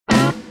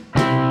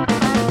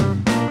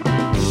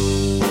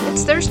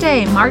It's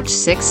Thursday, March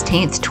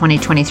 16th,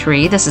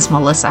 2023. This is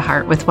Melissa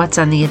Hart with What's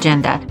on the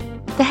Agenda.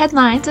 The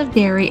headlines of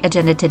Dairy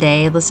Agenda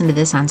today. Listen to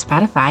this on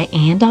Spotify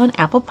and on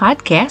Apple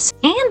Podcasts.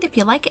 And if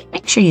you like it,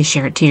 make sure you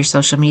share it to your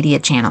social media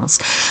channels.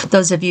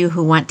 Those of you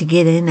who want to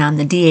get in on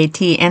the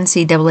DAT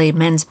NCAA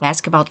Men's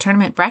Basketball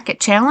Tournament Bracket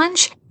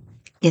Challenge,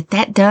 get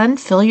that done.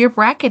 Fill your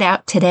bracket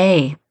out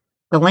today.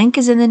 The link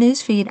is in the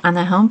newsfeed on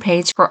the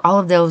homepage for all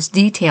of those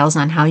details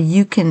on how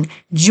you can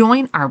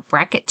join our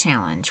bracket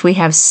challenge. We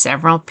have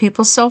several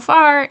people so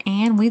far,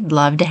 and we'd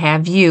love to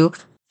have you.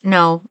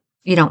 No,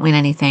 you don't win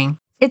anything.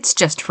 It's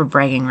just for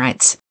bragging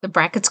rights. The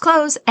brackets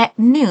close at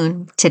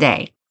noon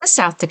today. The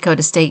South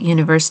Dakota State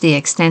University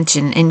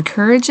Extension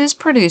encourages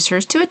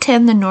producers to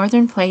attend the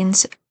Northern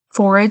Plains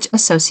Forage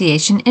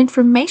Association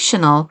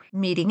informational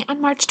meeting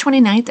on March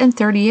 29th and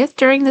 30th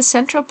during the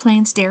Central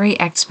Plains Dairy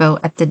Expo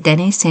at the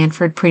Denny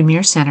Sanford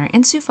Premier Center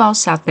in Sioux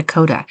Falls, South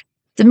Dakota.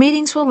 The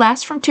meetings will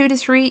last from 2 to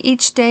 3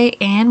 each day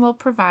and will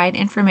provide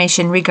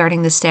information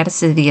regarding the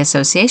status of the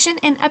association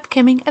and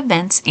upcoming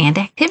events and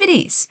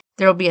activities.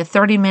 There will be a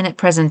 30-minute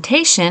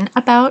presentation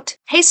about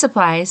hay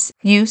supplies,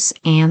 use,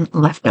 and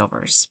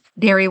leftovers.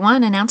 Dairy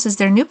One announces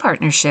their new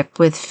partnership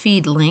with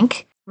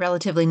FeedLink.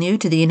 Relatively new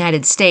to the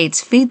United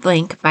States,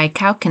 FeedLink by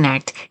Cow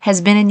Connect has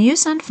been in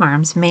use on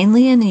farms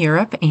mainly in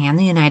Europe and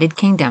the United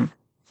Kingdom.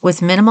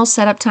 With minimal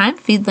setup time,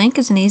 FeedLink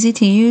is an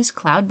easy-to-use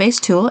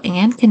cloud-based tool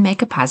and can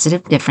make a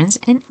positive difference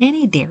in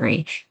any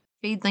dairy.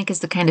 FeedLink is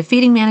the kind of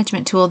feeding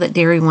management tool that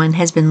Dairy One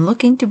has been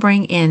looking to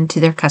bring in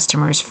to their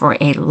customers for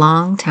a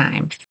long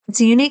time.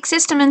 It's a unique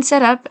system and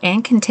setup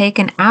and can take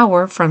an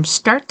hour from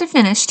start to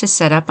finish to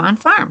set up on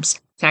farms.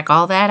 Check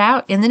all that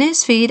out in the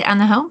newsfeed on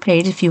the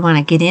homepage if you want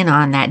to get in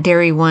on that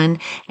Dairy One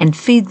and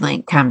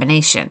FeedLink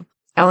combination.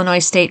 Illinois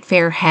State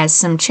Fair has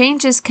some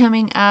changes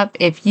coming up.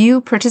 If you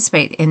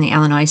participate in the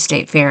Illinois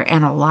State Fair,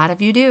 and a lot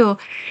of you do,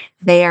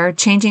 they are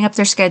changing up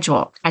their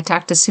schedule. I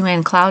talked to Sue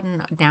Ann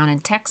Clouden down in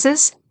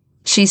Texas.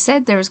 She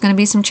said there was going to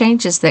be some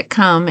changes that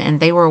come, and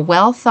they were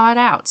well thought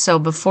out. So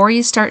before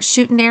you start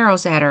shooting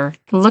arrows at her,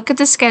 look at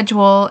the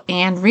schedule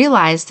and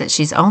realize that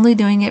she's only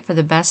doing it for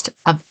the best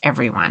of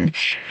everyone.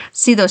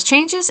 See those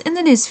changes in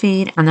the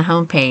newsfeed on the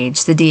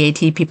homepage. The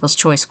DAT People's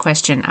Choice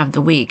question of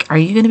the week. Are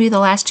you going to be the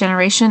last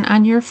generation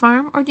on your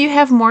farm, or do you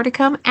have more to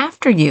come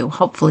after you?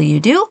 Hopefully you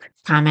do.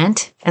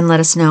 Comment and let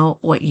us know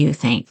what you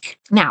think.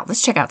 Now,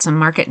 let's check out some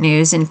market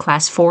news in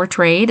Class 4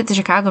 trade at the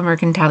Chicago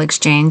Mercantile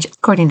Exchange,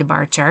 according to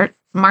bar chart.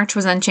 March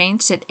was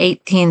unchanged at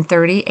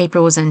 18.30.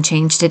 April was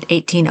unchanged at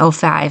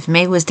 18.05.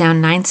 May was down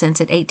 9 cents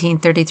at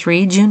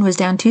 18.33. June was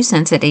down 2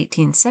 cents at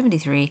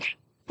 18.73.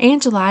 And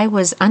July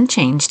was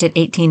unchanged at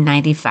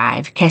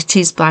 18.95. Cash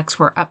cheese blocks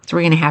were up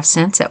 3.5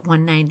 cents at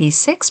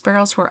 1.96.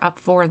 Barrels were up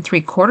 4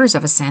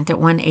 3/4 cents at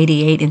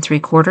 1.88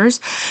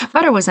 3/4.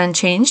 Butter was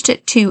unchanged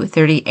at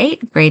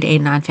 2.38. Grade A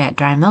non-fat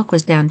dry milk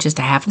was down just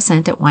 0.5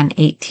 cent at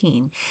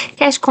 1.18.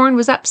 Cash corn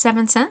was up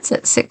 7 cents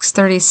at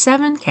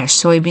 6.37. Cash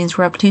soybeans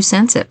were up 2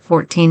 cents at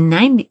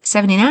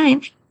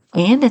 14.79.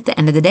 And at the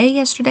end of the day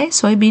yesterday,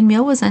 soybean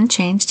meal was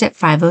unchanged at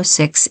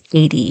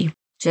 506.80.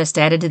 Just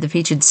added to the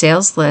featured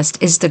sales list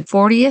is the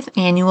 40th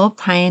annual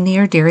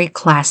Pioneer Dairy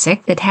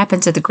Classic that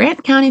happens at the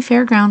Grant County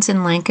Fairgrounds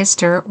in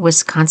Lancaster,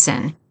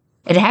 Wisconsin.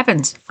 It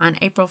happens on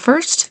April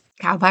 1st.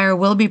 Cow Buyer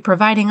will be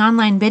providing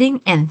online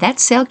bidding, and that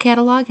sale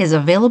catalog is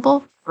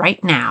available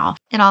right now.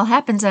 It all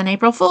happens on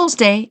April Fool's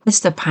Day.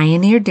 It's the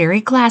Pioneer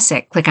Dairy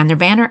Classic. Click on their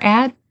banner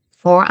ad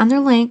or on their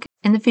link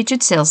in the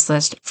featured sales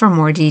list for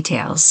more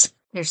details.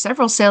 There's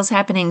several sales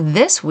happening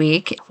this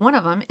week. One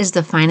of them is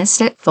the Finest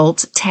at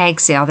Folts tag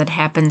sale that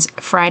happens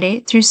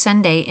Friday through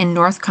Sunday in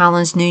North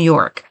Collins, New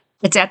York.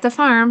 It's at the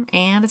farm,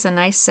 and it's a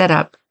nice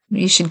setup.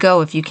 You should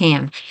go if you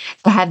can.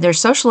 They'll have their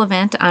social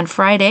event on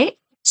Friday,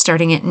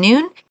 starting at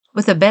noon,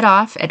 with a bid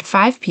off at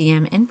 5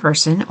 p.m. in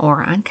person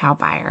or on Cow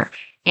Buyer.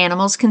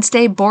 Animals can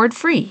stay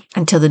board-free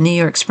until the New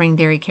York Spring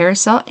Dairy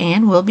Carousel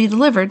and will be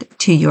delivered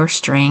to your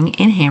string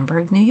in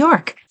Hamburg, New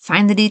York.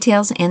 Find the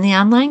details in the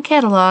online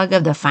catalog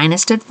of the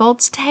Finest at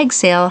Folts tag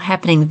sale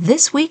happening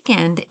this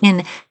weekend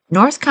in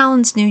North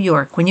Collins, New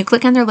York, when you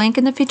click on their link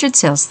in the featured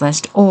sales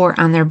list or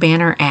on their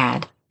banner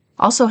ad.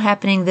 Also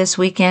happening this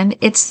weekend,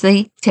 it's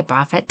the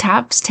Tip-Off at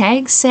Tops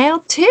tag sale,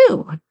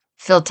 too.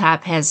 Phil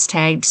Top has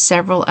tagged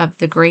several of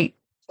the great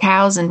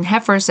cows and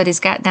heifers that he's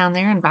got down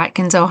there in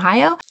Watkins,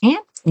 Ohio, and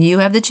you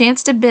have the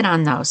chance to bid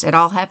on those. It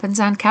all happens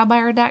on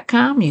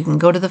cowbuyer.com. You can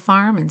go to the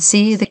farm and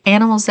see the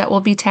animals that will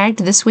be tagged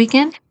this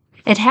weekend.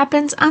 It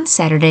happens on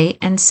Saturday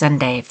and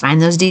Sunday.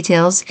 Find those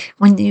details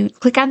when you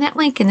click on that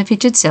link in the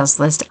featured sales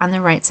list on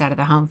the right side of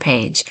the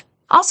homepage.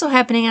 Also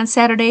happening on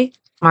Saturday,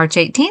 March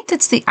 18th,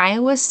 it's the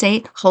Iowa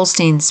State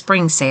Holstein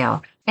Spring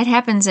Sale. It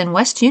happens in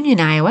West Union,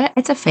 Iowa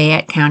at the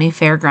Fayette County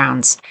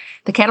Fairgrounds.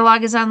 The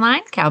catalog is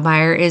online. Cow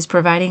Buyer is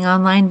providing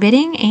online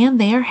bidding,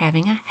 and they are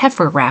having a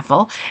heifer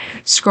raffle.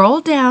 Scroll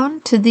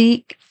down to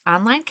the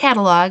online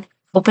catalog,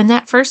 open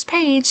that first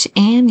page,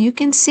 and you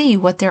can see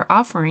what they're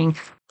offering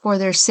for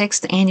their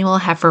 6th annual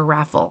heifer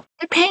raffle.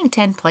 They're paying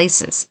 10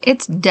 places.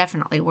 It's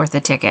definitely worth a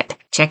ticket.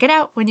 Check it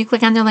out when you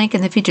click on their link in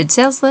the featured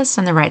sales list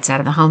on the right side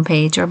of the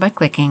homepage or by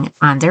clicking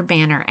on their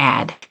banner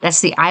ad.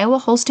 That's the Iowa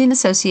Holstein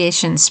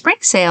Association Spring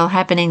Sale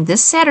happening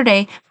this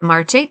Saturday,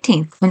 March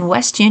 18th in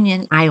West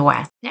Union,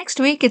 Iowa.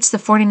 Next week, it's the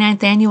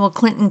 49th Annual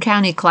Clinton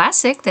County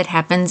Classic that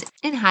happens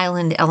in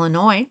Highland,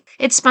 Illinois.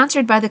 It's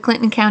sponsored by the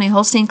Clinton County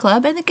Holstein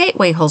Club and the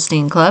Gateway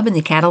Holstein Club, and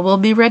the cattle will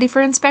be ready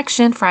for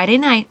inspection Friday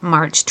night,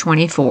 March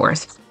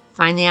 24th.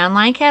 Find the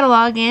online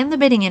catalog and the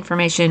bidding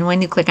information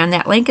when you click on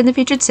that link in the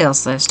featured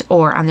sales list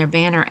or on their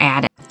banner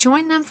ad.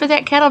 Join them for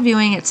that cattle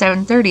viewing at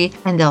 7:30,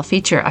 and they'll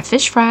feature a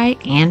fish fry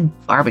and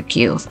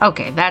barbecue.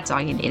 Okay, that's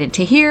all you needed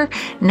to hear.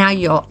 Now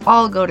you'll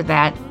all go to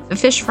that. The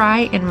fish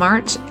fry in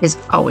March is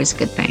always a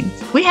good thing.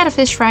 We had a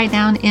fish fry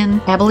down in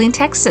Abilene,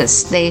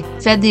 Texas. They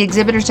fed the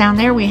exhibitors down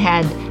there. We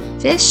had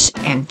fish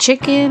and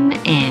chicken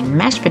and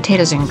mashed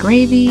potatoes and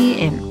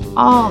gravy and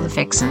all the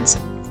fixins.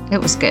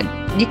 It was good.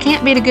 You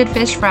can't beat a good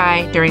fish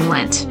fry during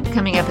Lent.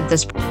 Coming up at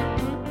this